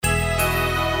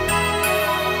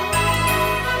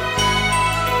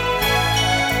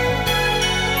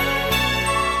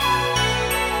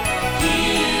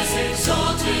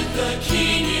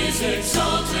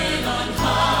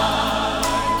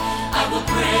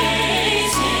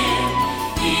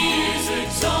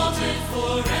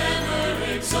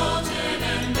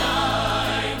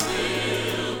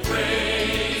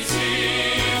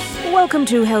Welcome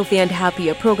to Healthy and Happy,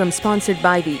 a program sponsored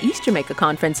by the East Jamaica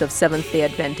Conference of Seventh-day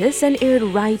Adventists and aired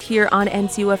right here on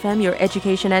NCU-FM, your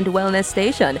education and wellness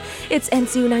station. It's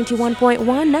NCU 91.1,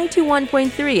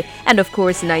 91.3, and of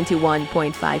course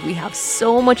 91.5. We have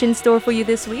so much in store for you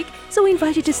this week, so we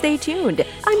invite you to stay tuned.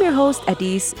 I'm your host,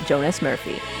 Adise Jonas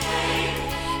Murphy.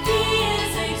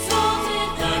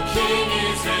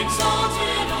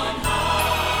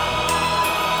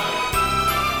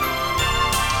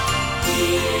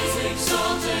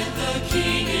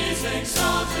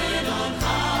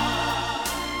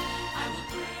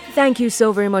 Thank you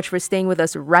so very much for staying with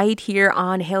us right here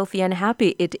on Healthy and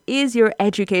Happy. It is your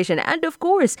education and, of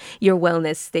course, your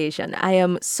wellness station. I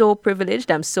am so privileged,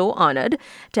 I'm so honored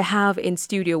to have in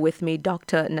studio with me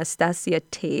Dr. Nastassia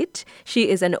Tate. She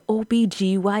is an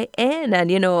OBGYN.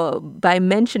 And, by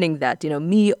mentioning that,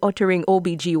 me uttering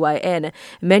OBGYN,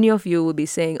 many of you will be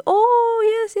saying, oh,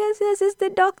 yes, it's the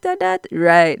doctor that,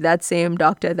 right, that same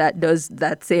doctor that does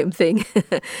that same thing.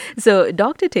 So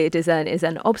Dr. Tate is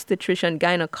an obstetrician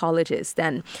gynecologist.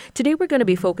 And today we're going to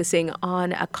be focusing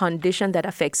on a condition that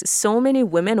affects so many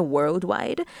women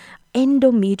worldwide,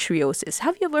 endometriosis.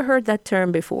 Have you ever heard that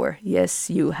term before? Yes,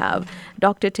 you have.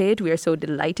 Dr. Tate, we are so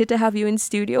delighted to have you in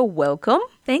studio. Welcome.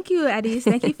 Thank you, Adise.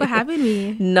 Thank you for having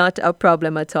me. Not a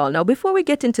problem at all. Now, before we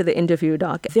get into the interview,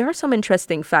 Doc, there are some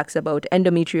interesting facts about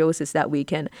endometriosis that we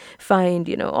can find,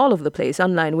 all over the place,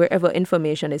 online, wherever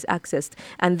information is accessed.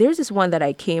 And there's this one that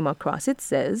I came across. It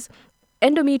says,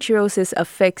 endometriosis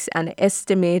affects an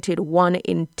estimated 1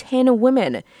 in 10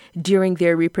 women during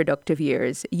their reproductive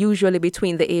years, usually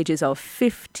between the ages of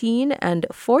 15 and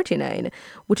 49,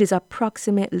 which is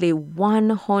approximately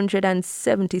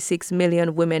 176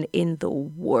 million women in the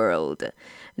world.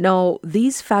 Now,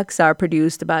 these facts are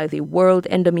produced by the World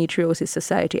Endometriosis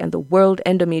Society and the World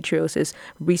Endometriosis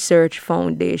Research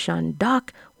Foundation.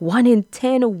 Doc, 1 in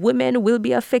 10 women will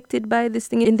be affected by this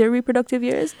thing in their reproductive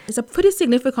years? It's a pretty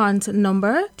significant number.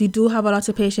 You do have a lot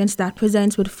of patients that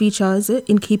present with features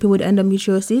in keeping with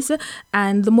endometriosis.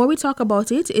 And the more we talk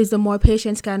about it, is the more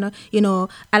patients can,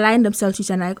 align themselves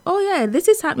to and like, oh yeah, this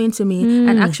is happening to me,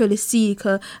 and actually seek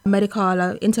medical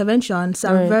intervention. So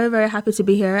I'm very, very happy to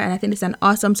be here. And I think it's an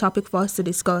awesome topic for us to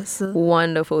discuss.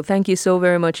 Wonderful. Thank you so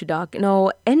very much, Doc. Now,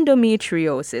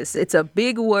 endometriosis, it's a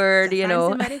big word, It's a fancy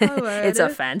medical word. It's a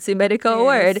fancy medical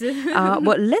word.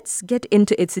 But let's get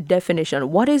into its definition.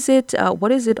 What is it?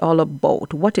 What is it all about?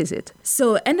 What is it?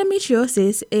 So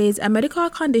endometriosis is a medical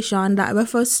condition that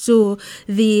refers to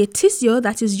the tissue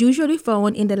that is usually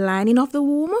found in the lining of the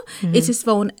womb. It is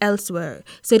found elsewhere.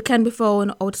 So it can be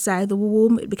found outside the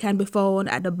womb. It can be found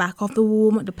at the back of the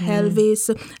womb, the pelvis,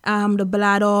 the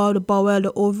bladder, the bowel,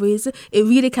 the ovaries. It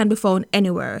really can be found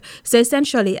anywhere. So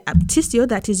essentially, a tissue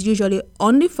that is usually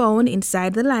only found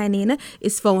inside the lining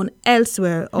is found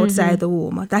elsewhere outside the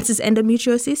womb. That is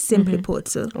endometriosis, simply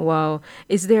put. Wow.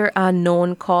 Is there a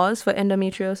known cause for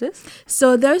endometriosis?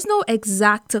 So there's no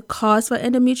exact cause for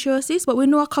endometriosis, but we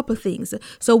know a couple things.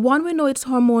 So one, we know it's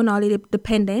hormonally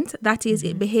dependent. That is,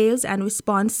 it behaves and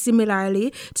responds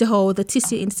similarly to how the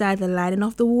tissue inside the lining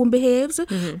of the womb behaves.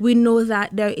 We know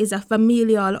that there is a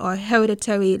familial or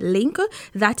hereditary link.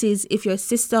 That is, if your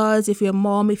sisters, if your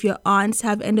mom, if your aunts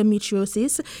have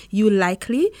endometriosis, you are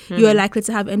likely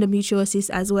to have endometriosis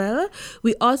as well.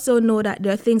 We also know that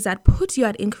there are things that put you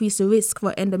at increased risk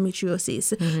for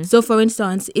endometriosis. So for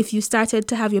instance, if you started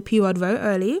to have your period very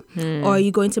early, or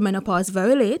you go into menopause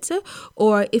very late,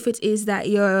 or if it is that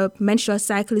your menstrual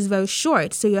cycle is very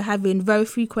short, so you're having very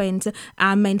frequent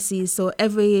menses, so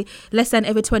less than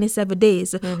every 27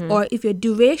 days, or if your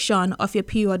duration of your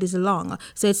period is long,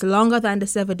 so it's longer than the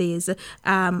 7 days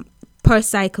per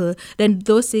cycle, then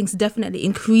those things definitely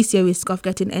increase your risk of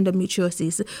getting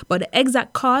endometriosis. But the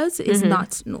exact cause is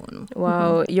not known.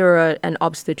 Wow, you're an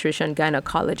obstetrician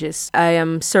gynecologist. I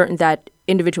am certain that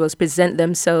individuals present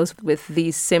themselves with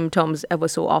these symptoms ever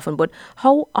so often, but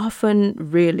how often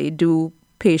really do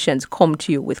patients come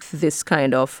to you with this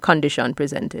kind of condition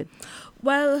presented?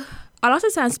 Well, a lot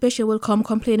of times patients will come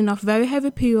complaining of very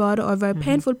heavy period or very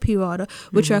painful period,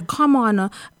 which are common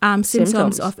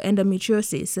symptoms of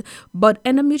endometriosis. But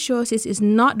endometriosis is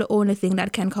not the only thing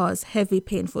that can cause heavy,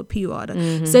 painful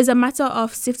period. So it's a matter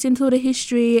of sifting through the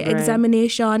history,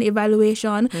 examination,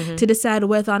 evaluation to decide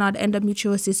whether or not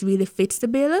endometriosis really fits the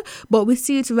bill. But we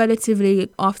see it relatively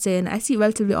often. I see it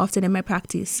relatively often in my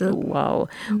practice. Wow.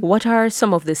 What are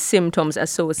some of the symptoms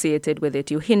associated with it?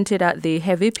 You hinted at the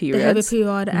heavy periods. The heavy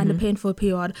period and the painful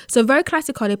period. So very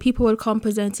classically, people will come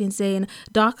presenting saying,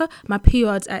 "Doc, my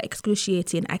periods are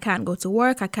excruciating. I can't go to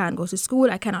work, I can't go to school,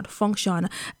 I cannot function."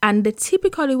 And they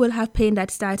typically will have pain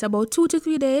that starts about 2 to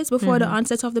 3 days before the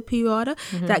onset of the period.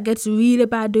 That gets really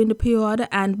bad during the period,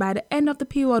 and by the end of the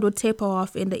period will taper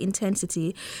off in the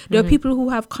intensity. There are people who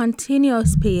have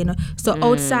continuous pain, so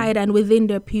outside and within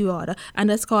their period, and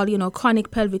that's called,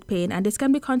 chronic pelvic pain. And this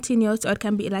can be continuous, or it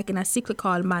can be like in a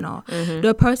cyclical manner.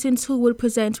 There are persons who will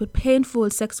present with painful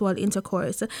sexual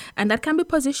intercourse, and that can be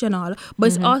positional, but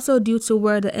it's also due to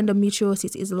where the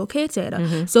endometriosis is located.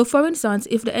 So for instance,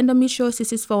 if the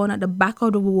endometriosis is found at the back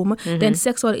of the womb, then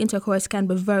sexual intercourse can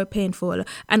be very painful,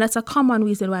 and that's a common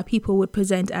reason why people would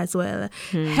present as well.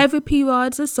 Heavy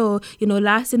periods, so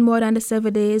lasting more than the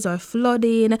 7 days, or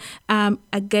flooding,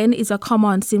 again, is a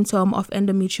common symptom of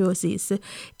endometriosis.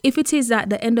 If it is that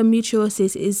the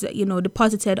endometriosis is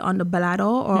deposited on the bladder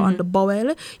or on the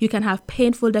bowel, you can have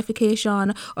painful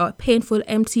defecation or painful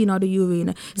emptying of the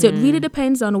urine. So it really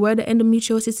depends on where the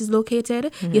endometriosis is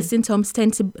located. Your symptoms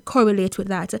tend to correlate with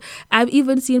that. I've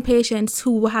even seen patients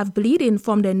who have bleeding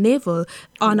from their navel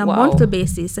on a monthly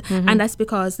basis, and that's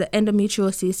because the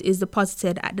endometriosis is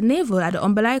deposited at the navel, at the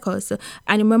umbilicus.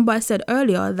 And remember I said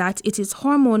earlier that it is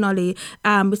hormonally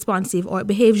responsive, or it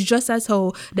behaves just as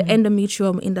how the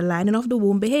endometrium in the lining of the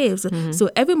womb behaves. So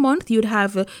every month you'd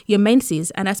have your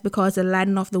menses, and that's because the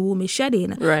lining of the womb is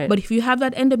shedding. Right. But if you have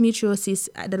that endometriosis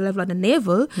at the level of the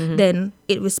navel, then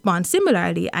it responds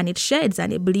similarly, and it sheds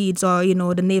and it bleeds, or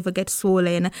the navel gets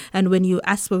swollen, and when you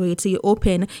aspirate, so you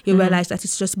open, you realize that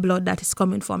it's just blood that is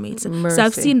coming from it. Mercy. So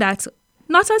I've seen that.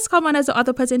 Not as common as the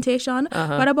other presentation,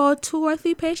 but about 2 or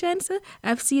 3 patients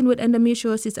I've seen with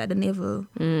endometriosis at the navel.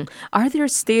 Are there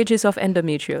stages of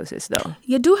endometriosis, though?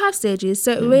 You do have stages.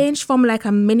 So it range from like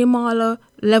a minimal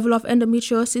level of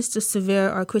endometriosis to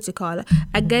severe or critical.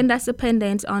 Again, that's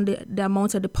dependent on the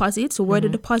amount of deposits, so where the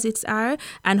deposits are,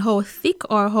 and how thick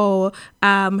or how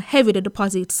heavy the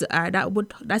deposits are.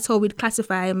 That's how we'd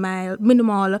classify mild,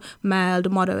 minimal,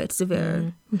 mild, moderate,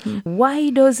 severe. Why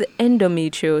does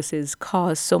endometriosis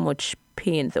cause so much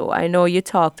pain, though? I know you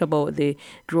talked about the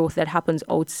growth that happens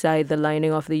outside the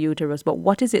lining of the uterus, but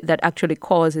what is it that actually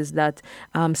causes that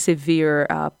severe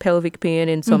pelvic pain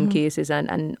in some cases,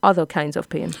 and other kinds of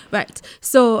pain? Right.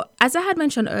 So as I had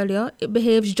mentioned earlier, it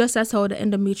behaves just as how the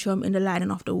endometrium in the lining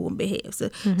of the womb behaves.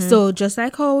 So just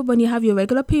like how when you have your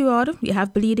regular period, you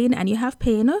have bleeding and you have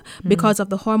pain because of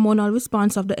the hormonal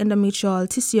response of the endometrial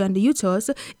tissue and the uterus,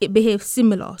 it behaves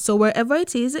similar. So wherever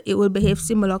it is, it will behave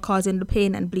similar, causing the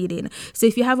pain and bleeding. So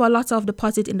if you have a lot of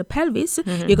deposit in the pelvis,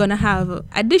 you're going to have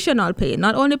additional pain,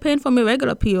 not only pain from your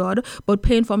regular period, but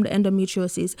pain from the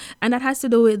endometriosis. And that has to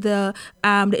do with the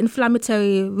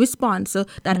inflammatory response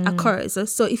that occurs.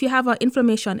 So if you have an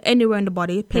inflammation anywhere in the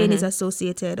body, pain is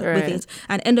associated with it.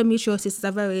 And endometriosis is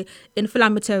a very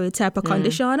inflammatory type of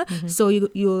condition. So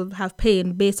you'll have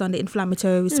pain based on the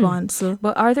inflammatory response.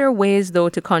 But are there ways, though,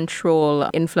 to control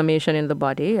inflammation in the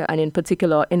body, and in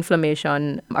particular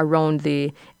inflammation around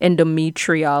the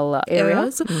endometrial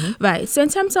areas? Right. So in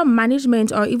terms of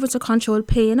management or even to control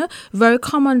pain, very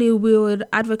commonly we would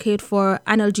advocate for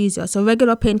analgesia, so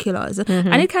regular painkillers.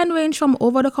 And it can range from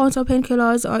over-the-counter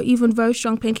painkillers or even very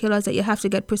strong painkillers that you have to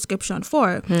get prescription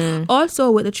for. Also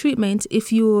with the treatment,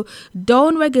 if you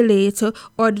down-regulate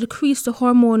or decrease the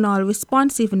hormonal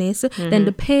responsiveness, then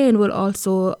the pain will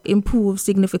also improve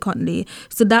significantly.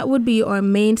 So that would be our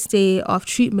mainstay of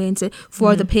treatment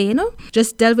for the pain.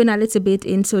 Just delving a little bit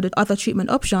into the other treatment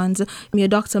options, your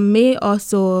doctor may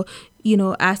also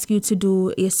ask you to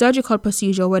do a surgical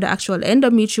procedure where the actual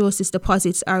endometriosis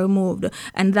deposits are removed,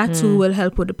 and that too will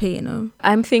help with the pain.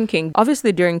 I'm thinking,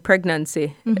 obviously during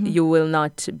pregnancy, you will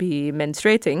not be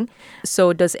menstruating.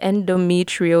 So does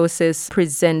endometriosis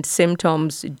present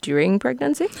symptoms during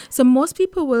pregnancy? So most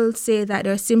people will say that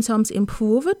their symptoms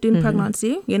improve during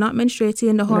pregnancy. You're not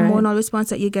menstruating, the hormonal response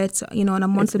that you get, on a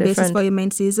monthly basis for your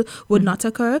menses would not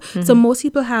occur. So most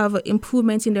people have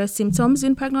improvement in their symptoms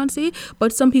in pregnancy,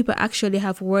 but some people actually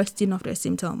have worsening of their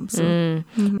symptoms.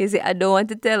 You see, I don't want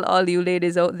to tell all you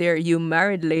ladies out there, you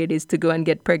married ladies, to go and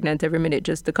get pregnant every minute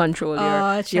just to control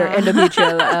your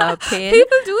endometrial pain.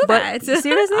 People do but that.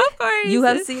 Seriously? Of course. You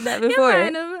have seen that before?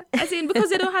 Yeah, As in, because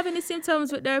they don't have any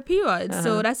symptoms with their period.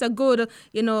 So that's a good,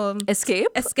 Escape.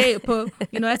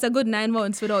 That's a good 9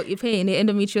 months without you paying the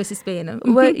endometriosis pain.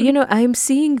 Well, I'm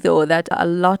seeing, though, that a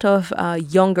lot of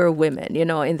younger women,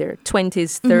 in their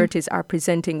 20s, 30s are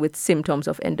presenting with symptoms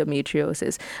of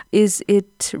endometriosis. Is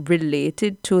it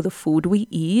related to the food we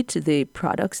eat, the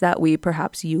products that we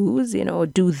perhaps use?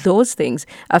 Do those things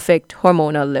affect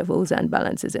hormonal levels and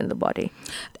balances in the body?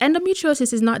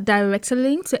 Endometriosis is not directly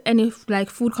linked to any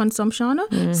food consumption.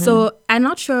 So I'm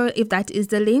not sure if that is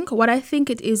the link. What I think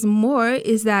it is more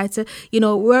is that,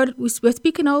 we're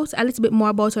speaking out a little bit more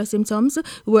about our symptoms.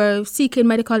 We're seeking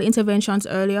medical interventions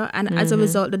earlier, and as a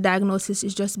result, the diagnosis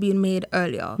is just being made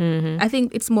earlier. I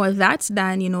think it's more that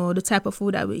than, the type of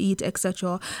food that we eat,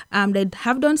 etc. They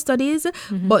have done studies,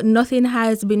 but nothing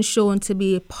has been shown to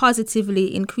be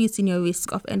positively increasing your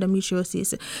risk of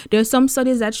endometriosis. There are some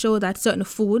studies that show that certain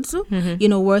foods,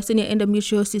 worsen your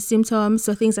endometriosis symptoms.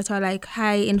 So things that are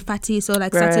high in fatty, so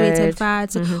saturated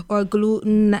fats or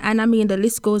gluten, and the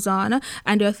list goes on.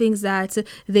 And there are things that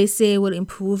they say will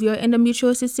improve your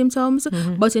endometriosis symptoms,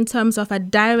 but in terms of a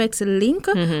direct link,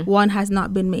 one has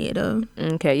not been made.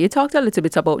 Okay, you talked a little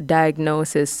bit about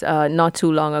diagnosis not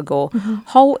too long ago.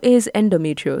 How is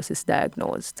endometriosis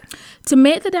diagnosed? To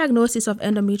make the diagnosis of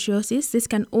endometriosis, this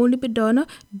can only be done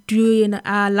during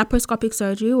laparoscopic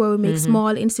surgery, where we make small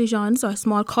incisions or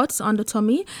small cuts on the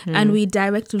tummy, and we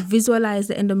directly visualize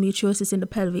the endometriosis in the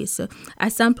pelvis. A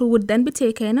sample would then be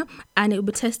taken, and it will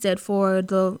be tested for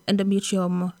the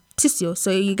endometrium tissue.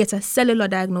 So you get a cellular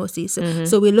diagnosis.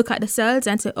 So we look at the cells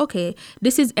and say, okay,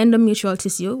 this is endometrial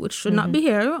tissue, which should not be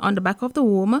here on the back of the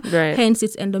womb. Right. Hence,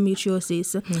 it's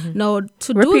endometriosis. Now,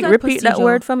 to do that repeat that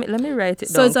word for me. Let me write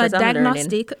it down. So it's a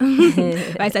diagnostic.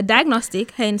 It's a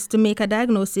diagnostic. Hence, to make a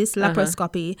diagnosis,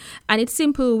 laparoscopy, and it's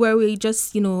simple, where we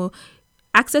just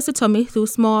access the tummy through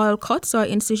small cuts or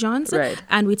incisions,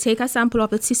 and we take a sample of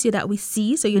the tissue that we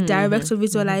see, so you directly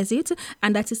visualize it,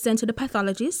 and that is sent to the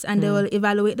pathologist, and they will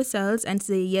evaluate the cells and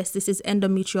say, yes, this is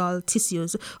endometrial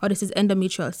tissues, or this is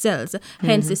endometrial cells,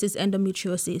 hence this is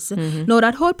endometriosis. Now,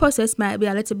 that whole process might be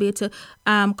a little bit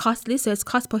costly, so it's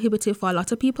cost prohibitive for a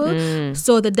lot of people.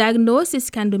 So the diagnosis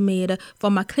can be made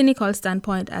from a clinical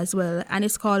standpoint as well, and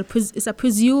it's a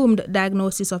presumed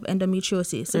diagnosis of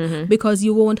endometriosis, because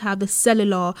you won't have the cellular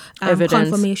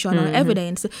confirmation or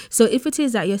evidence. So if it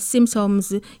is that your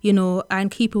symptoms, are in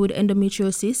keeping with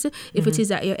endometriosis, if it is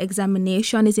that your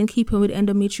examination is in keeping with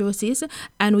endometriosis,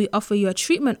 and we offer you a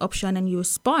treatment option and you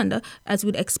respond as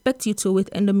we'd expect you to with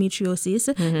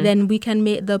endometriosis, then we can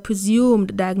make the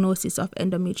presumed diagnosis of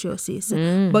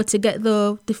endometriosis. But to get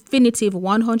the definitive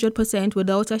 100%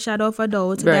 without a shadow of a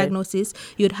doubt diagnosis,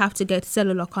 you'd have to get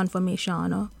cellular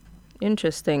confirmation.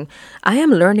 Interesting. I am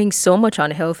learning so much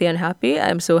on Healthy and Happy.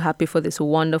 I'm so happy for this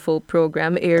wonderful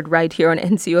program aired right here on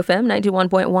NCUFM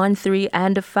 91.1, 3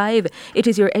 and 5. It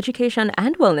is your education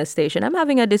and wellness station. I'm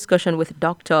having a discussion with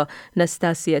Dr.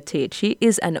 Nastassia Tate. She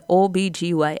is an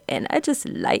OBGYN. I just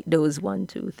like those 1,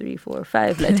 2, 3, 4,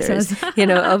 5 letters,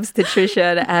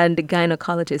 obstetrician and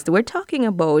gynecologist. We're talking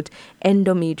about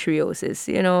endometriosis.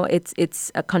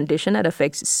 It's a condition that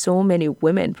affects so many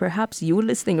women. Perhaps you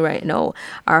listening right now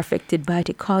are affected by it.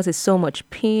 It causes so much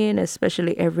pain,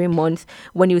 especially every month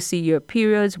when you see your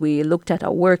periods. We looked at a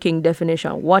working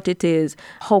definition, what it is,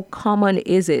 how common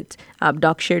is it.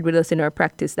 Doc shared with us in our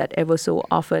practice that ever so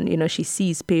often, she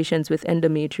sees patients with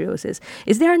endometriosis.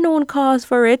 Is there a known cause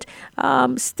for it?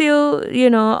 Still,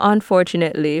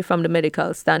 unfortunately, from the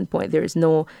medical standpoint, there is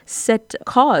no set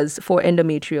cause for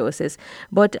endometriosis.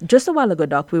 But just a while ago,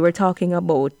 Doc, we were talking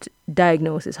about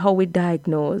diagnosis, how we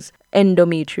diagnose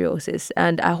endometriosis,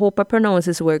 and I hope I pronounced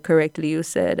this word correctly. You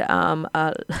said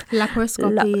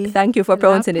laparoscopy. Thank you for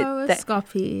pronouncing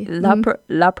laparoscopy.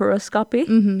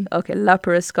 Laparoscopy. Okay,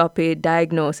 laparoscopy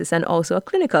diagnosis, and also a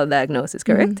clinical diagnosis,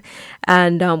 correct?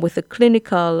 And with the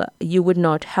clinical, you would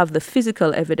not have the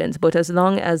physical evidence, but as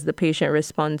long as the patient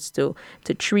responds to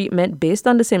treatment based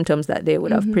on the symptoms that they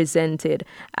would have presented,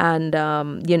 and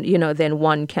then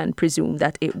one can presume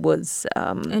that it was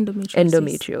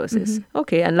endometriosis.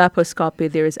 Okay, and laparoscopy,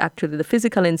 there is actually the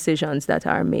physical incisions that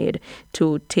are made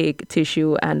to take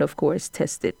tissue and, of course,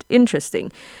 test it.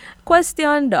 Interesting.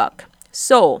 Question, Doc.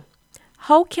 So,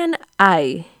 how can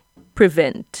I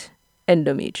prevent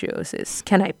endometriosis?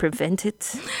 Can I prevent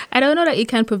it? I don't know that you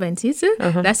can prevent it.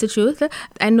 That's the truth.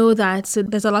 I know that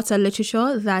there's a lot of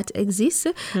literature that exists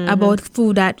about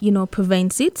food that,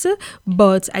 prevents it.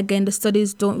 But again, the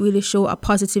studies don't really show a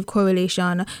positive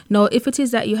correlation. Now, if it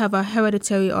is that you have a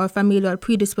hereditary or familial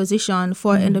predisposition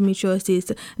for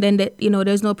endometriosis, then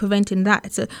there's no preventing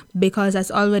that because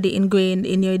that's already ingrained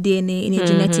in your DNA, in your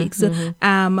genetics.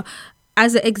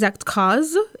 As the exact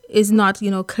cause is not,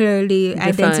 clearly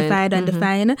identified and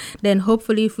defined, then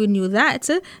hopefully if we knew that,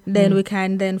 then we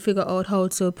can then figure out how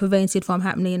to prevent it from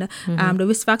happening. The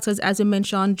risk factors, as you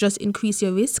mentioned, just increase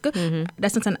your risk.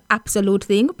 That's not an absolute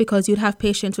thing because you'd have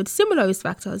patients with similar risk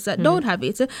factors that don't have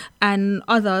it and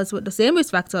others with the same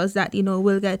risk factors that,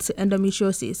 will get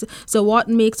endometriosis. So what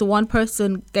makes one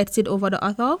person gets it over the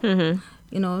other?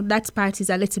 That part is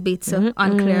a little bit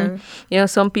unclear.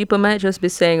 Some people might just be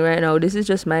saying right now, this is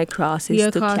just my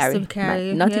crosses to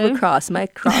carry. Not even cross, my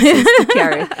crosses to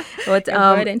carry. But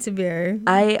burden to bear.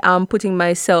 I am putting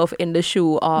myself in the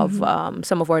shoe of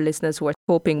some of our listeners who are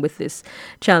coping with this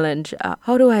challenge.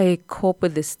 How do I cope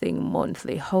with this thing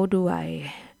monthly? How do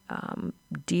I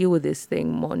deal with this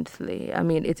thing monthly? I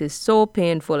mean, it is so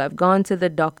painful. I've gone to the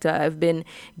doctor. I've been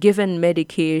given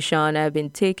medication. I've been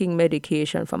taking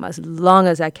medication from as long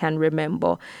as I can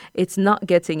remember. It's not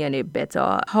getting any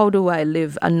better. How do I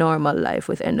live a normal life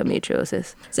with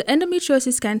endometriosis? So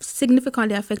endometriosis can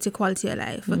significantly affect your quality of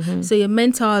life. So your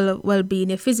mental well-being,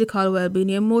 your physical well-being,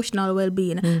 your emotional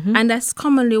well-being. And that's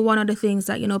commonly one of the things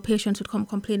that, patients would come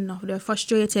complaining of. They're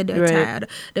frustrated, they're tired.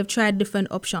 They've tried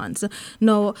different options.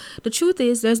 Now, the truth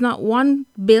is there's not one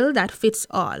bill that fits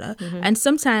all. And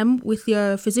sometimes with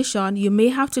your physician, you may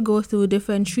have to go through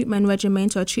different treatment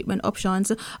regimens or treatment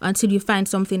options until you find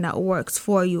something that works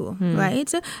for you,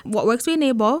 right? What works for your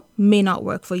neighbor may not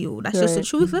work for you. That's just the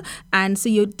truth. And so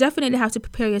you definitely have to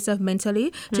prepare yourself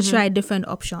mentally to try different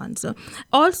options.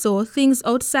 Also, things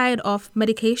outside of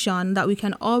medication that we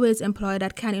can always employ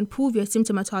that can improve your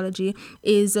symptomatology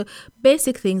is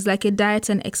basic things like your diet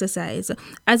and exercise.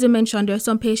 As you mentioned, there are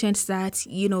some patients that,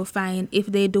 find if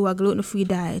they do a gluten-free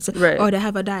diet or they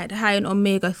have a diet high in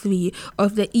omega-3 or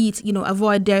if they eat,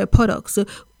 avoid dairy products,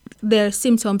 their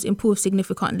symptoms improve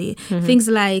significantly. Things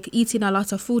like eating a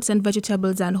lot of fruits and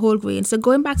vegetables and whole grains. So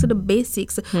going back to the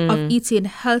basics of eating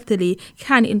healthily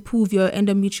can improve your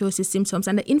endometriosis symptoms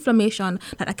and the inflammation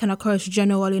that can occur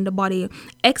generally in the body.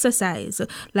 Exercise,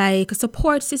 like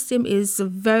support system, is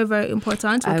very, very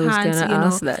important. I was going to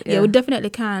ask that. We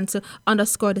definitely can't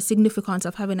underscore the significance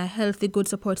of having a healthy, good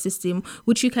support system,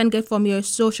 which you can get from your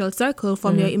social circle,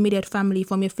 from your immediate family,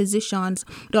 from your physicians.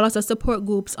 There are lots of support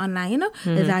groups online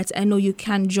that I know you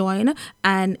can join,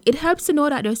 and it helps to know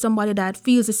that there's somebody that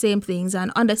feels the same things and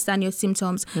understand your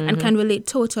symptoms and can relate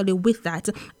totally with that.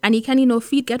 And you can,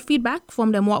 get feedback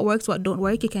from them, what works, what don't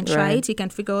work. You can try it, you can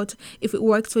figure out if it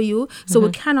works for you. So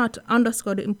we cannot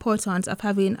underscore the importance of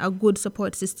having a good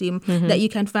support system that you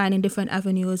can find in different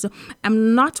avenues.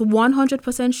 I'm not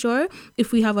 100% sure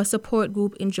if we have a support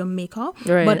group in Jamaica,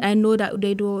 but I know that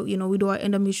they do, we do our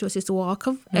endometriosis walk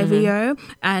every year,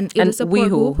 and in the support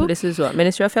group. This is what,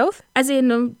 Ministry of Health? As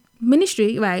in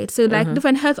ministry, right? So like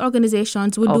different health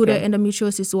organizations will do their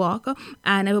endometriosis walk,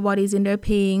 and everybody's in their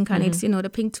pink, and it's the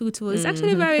pink tutu. It's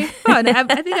actually very fun. I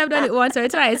think I've done it once or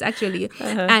twice actually.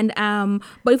 And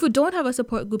but if we don't have a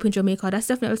support group in Jamaica, that's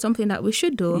definitely something that we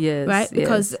should do, right?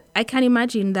 Because I can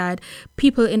imagine that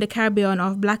people in the Caribbean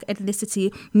of Black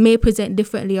ethnicity may present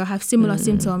differently or have similar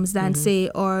symptoms than say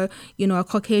a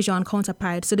Caucasian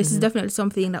counterpart. So this is definitely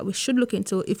something that we should look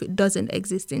into if it doesn't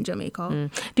exist in Jamaica.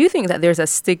 Do you think that there's a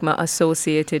stigma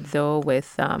associated though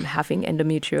with having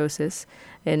endometriosis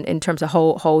in terms of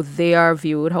how they are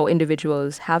viewed, how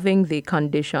individuals having the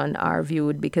condition are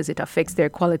viewed because it affects their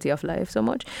quality of life so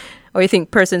much? Or you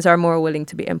think persons are more willing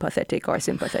to be empathetic or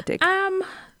sympathetic?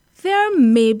 There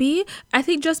may be. I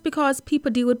think just because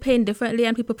people deal with pain differently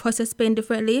and people process pain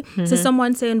differently. So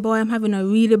someone saying, boy, I'm having a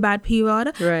really bad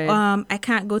period. I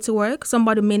can't go to work.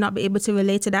 Somebody may not be able to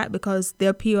relate to that because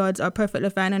their periods are perfectly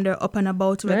fine and they're up and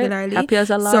about regularly. Happy as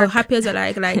a lark. So happy as a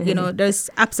lark. Like, there's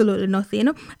absolutely nothing.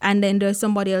 And then there's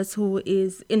somebody else who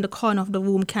is in the corner of the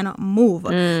room, cannot move.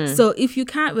 So if you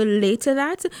can't relate to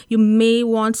that, you may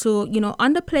want to,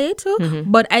 underplay it.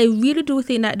 But I really do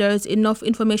think that there's enough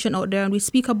information out there and we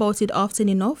speak about it often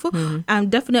enough,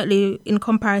 and definitely in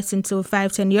comparison to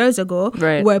 5-10 years ago,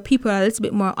 where people are a little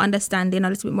bit more understanding, a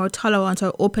little bit more tolerant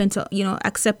or open to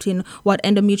accepting what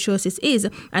endometriosis is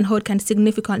and how it can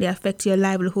significantly affect your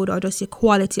livelihood or just your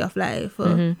quality of life.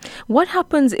 What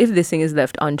happens if this thing is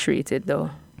left untreated though?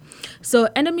 So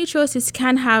endometriosis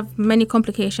can have many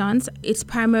complications. It's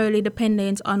primarily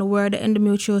dependent on where the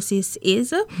endometriosis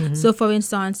is. So for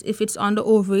instance, if it's on the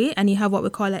ovary and you have what we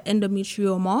call an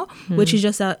endometrioma, which is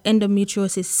just an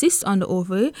endometriosis cyst on the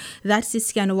ovary, that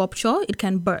cyst can rupture, it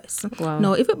can burst. Wow.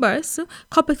 Now, if it bursts, a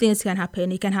couple things can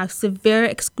happen. You can have severe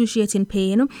excruciating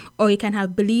pain, or you can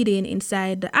have bleeding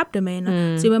inside the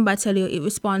abdomen. So remember I tell you, it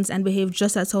responds and behaves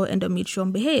just as how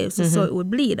endometrium behaves, so it would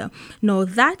bleed. Now,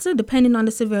 that, depending on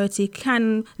the severity,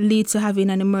 can lead to having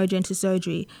an emergency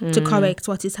surgery to correct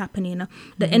what is happening.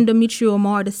 The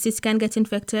endometrioma or the cyst can get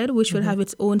infected, which will have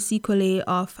its own sequelae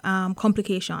of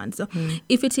complications.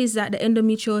 If it is that the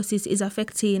endometriosis is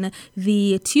affecting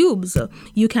the tubes, so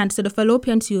the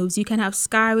fallopian tubes, you can have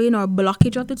scarring or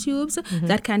blockage of the tubes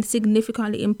that can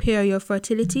significantly impair your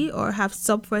fertility or have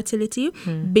subfertility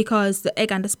because the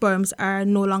egg and the sperms are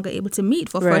no longer able to meet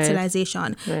for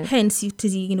fertilization. Hence,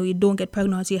 you don't get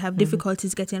pregnant, you have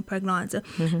difficulties getting pregnant.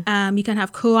 You can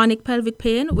have chronic pelvic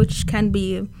pain, which can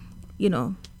be,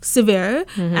 severe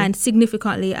and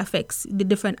significantly affects the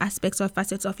different aspects or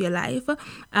facets of your life.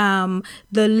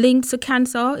 The link to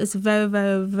cancer is very,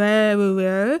 very, very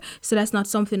rare, so that's not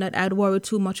something that I'd worry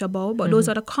too much about, but those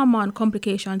are the common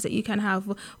complications that you can have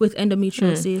with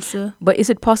endometriosis. But is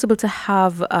it possible to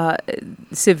have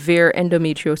severe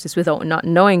endometriosis without not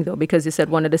knowing, though? Because you said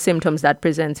one of the symptoms that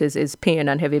presents is pain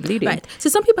and heavy bleeding. Right. So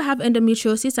some people have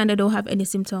endometriosis and they don't have any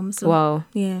symptoms. Wow.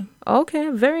 Yeah. Okay,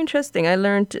 very interesting. I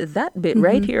learned that bit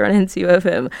right here on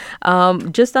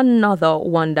NCUFM. Just another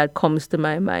one that comes to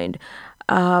my mind.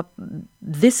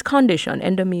 This condition,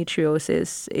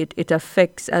 endometriosis, it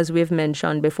affects, as we've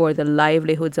mentioned before, the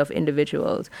livelihoods of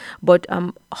individuals. But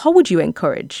how would you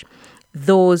encourage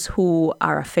those who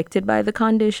are affected by the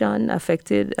condition,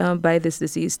 affected by this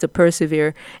disease, to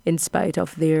persevere in spite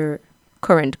of their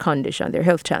current condition, their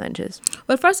health challenges?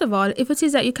 Well, first of all, if it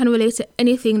is that you can relate to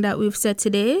anything that we've said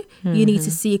today, you need to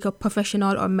seek a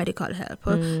professional or medical help.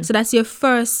 So that's your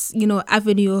first,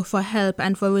 avenue for help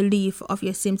and for relief of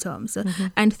your symptoms.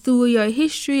 And through your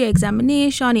history, your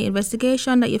examination, your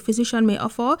investigation that your physician may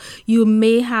offer, you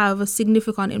may have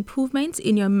significant improvements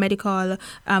in your medical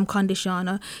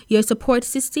condition. Your support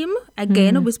system,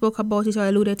 again, we spoke about it or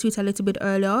alluded to it a little bit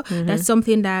earlier. That's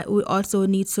something that we also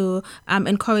need to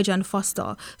encourage and foster.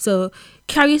 So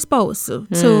carry your spouse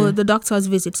to the doctor's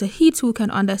visit so he too can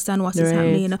understand what is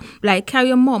happening. Like carry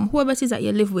your mom, whoever it is that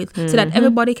you live with, so that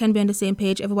everybody can be on the same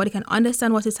page, everybody can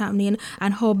understand what is happening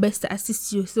and how best to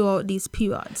assist you throughout these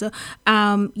periods.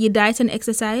 Your diet and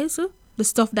exercise, the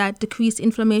stuff that decrease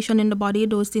inflammation in the body,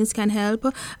 those things can help.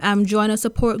 Join a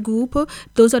support group.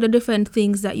 Those are the different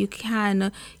things that you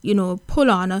can, pull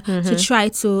on to try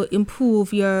to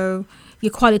improve your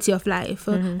quality of life.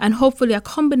 And hopefully a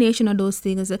combination of those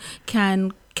things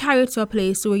can carry it to a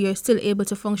place where you're still able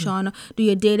to function, do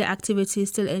your daily activities,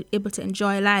 still able to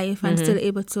enjoy life and still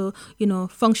able to,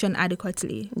 function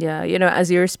adequately. Yeah,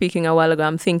 as you're speaking a while ago,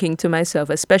 I'm thinking to myself,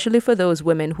 especially for those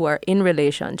women who are in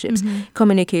relationships,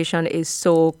 communication is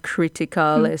so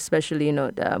critical, especially,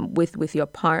 with your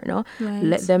partner. Right.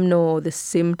 Let them know the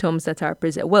symptoms that are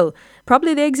present. Well,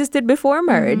 probably they existed before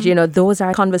marriage. Those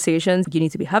are conversations you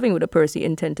need to be having with a person you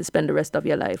intend to spend the rest of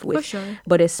your life with. For sure.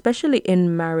 But especially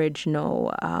in marriage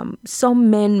now, some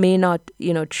men may not,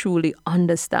 truly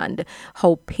understand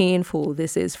how painful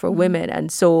this is for women.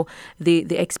 And so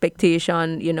the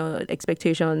expectations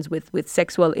with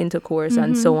sexual intercourse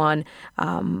and so on,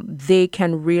 they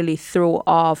can really throw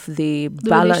off the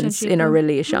balance in a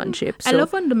relationship. So, I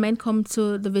love when the men come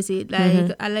to the visit.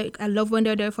 I love when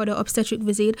they're there for the obstetric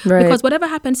visit, because whatever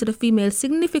happens to the female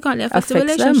significantly affects the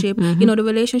relationship. The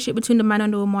relationship between the man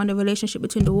and the woman, the relationship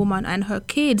between the woman and her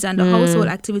kids and the household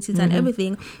activities and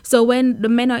everything. So when the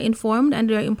men are informed and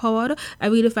they're empowered, I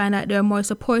really find that they're more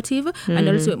supportive and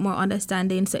a little bit more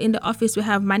understanding. So in the office, we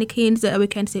have mannequins that we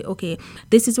can say, okay,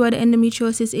 this is where the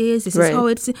endometriosis is. This is how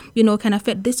it's, can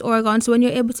affect this organ. So when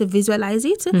you're able to visualize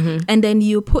it and then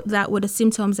you put that with the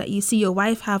symptoms that you see your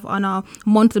wife have on a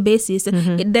monthly basis,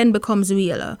 it then becomes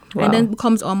real and then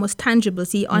becomes almost tangible.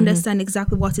 So you understand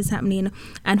exactly what is happening.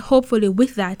 And hopefully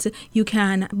with that, you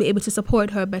can be able to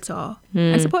support her better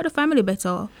and support the family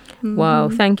better. Wow,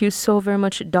 thank you so very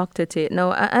much, Dr. Tate.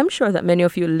 Now, I'm sure that many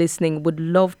of you listening would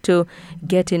love to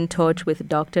get in touch with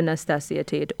Dr. Nastassia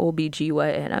Tate,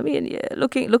 OBGYN. I mean,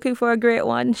 looking for a great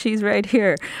one. She's right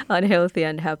here on Healthy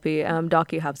and Happy.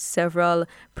 Doc, you have several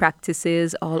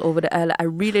practices all over the island. I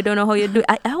really don't know how you do it.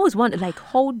 I always wonder,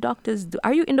 how doctors do.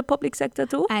 Are you in the public sector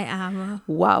too? I am.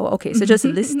 Wow, okay. So just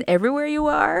list everywhere you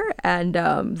are and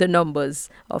the numbers,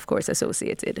 of course,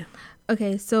 associated.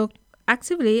 Okay, so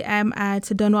Actively, I'm at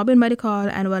Dunrobin Medical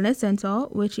and Wellness Center,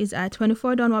 which is at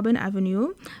 24 Dunrobin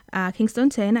Avenue, Kingston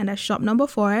 10, and that's shop number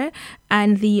 4.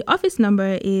 And the office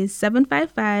number is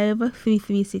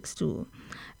 755-3362.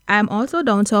 I'm also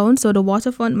downtown, so the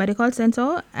Waterfront Medical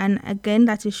Center, and again,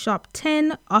 that is shop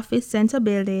 10, Office Center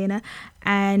Building.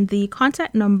 And the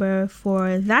contact number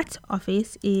for that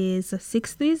office is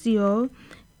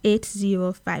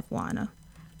 630-8051.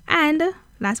 And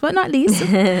last but not least,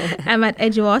 I'm at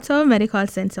Edgewater Medical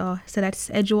Center. So that's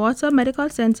Edgewater Medical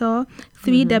Center,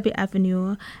 3 Debbie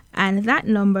Avenue. And that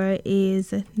number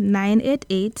is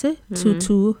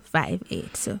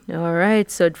 988-2258. All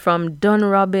right. So from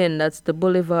Dunrobin, that's the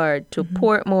Boulevard, to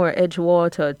Portmore,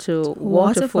 Edgewater, to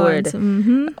Waterford.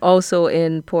 Also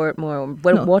in Portmore.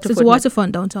 Well, No, Waterford. it's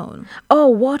Waterfront downtown. Oh,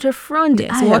 Waterfront.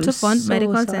 Yes, Waterfront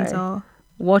Medical Center.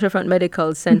 Waterfront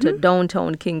Medical Center,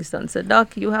 downtown Kingston. So,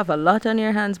 Doc, you have a lot on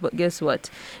your hands, but guess what?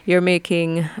 You're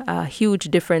making a huge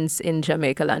difference in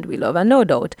Jamaica land we love, and no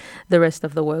doubt the rest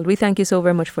of the world. We thank you so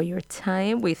very much for your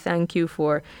time. We thank you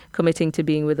for committing to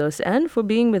being with us and for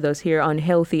being with us here on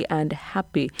Healthy and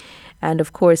Happy. And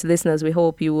of course, listeners, we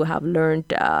hope you have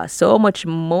learned so much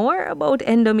more about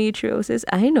endometriosis.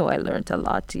 I know I learned a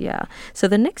lot, yeah. So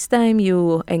the next time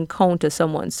you encounter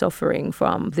someone suffering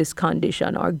from this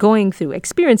condition or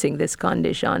experiencing this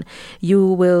condition, you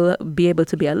will be able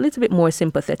to be a little bit more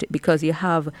sympathetic because you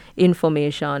have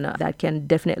information that can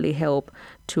definitely help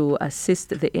to assist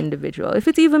the individual. If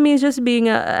it even means just being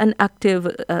an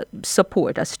active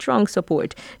support, a strong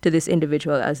support to this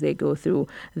individual as they go through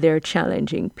their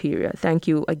challenging period. Thank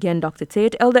you again, Dr.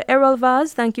 Tate. Elder Errol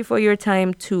Vaz, thank you for your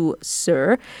time too,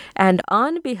 sir. And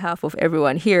on behalf of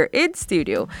everyone here in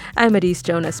studio, I'm Adise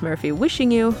Jonas Murphy,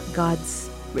 wishing you God's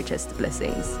richest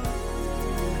blessings.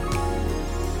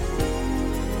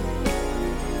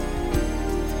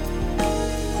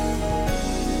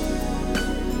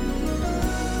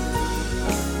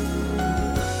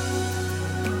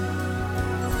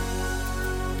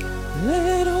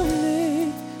 Let all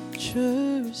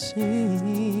nature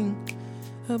sing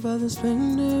about the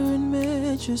splendor and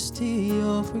majesty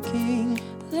of our King.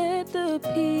 Let the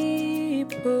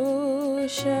people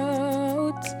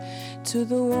shout to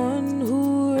the one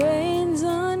who reigns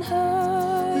on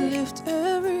high. Lift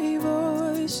every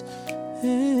voice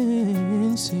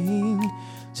and sing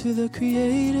to the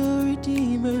Creator,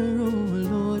 Redeemer, oh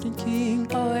Lord and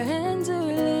King. Our hands are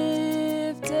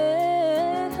lifted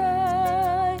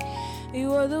high.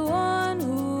 You are the one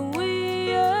whom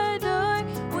we adore.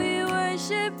 We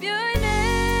worship your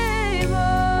name,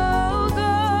 oh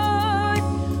God.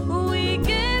 We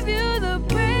give you the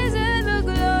praise and the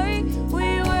glory.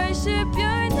 We worship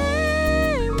your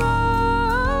name,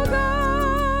 oh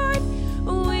God.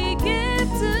 We give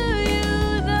to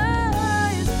you the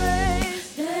highest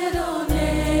praise. Let all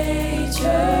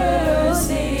nature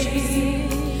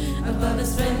sing about the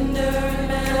splendor and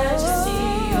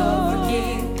majesty of our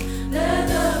King. Let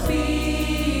the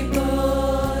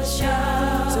people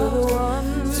shout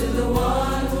to the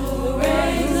one who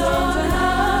reigns on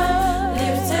high.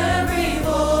 Lift every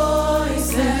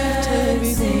voice and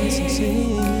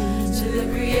sing to the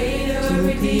Creator,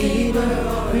 Redeemer,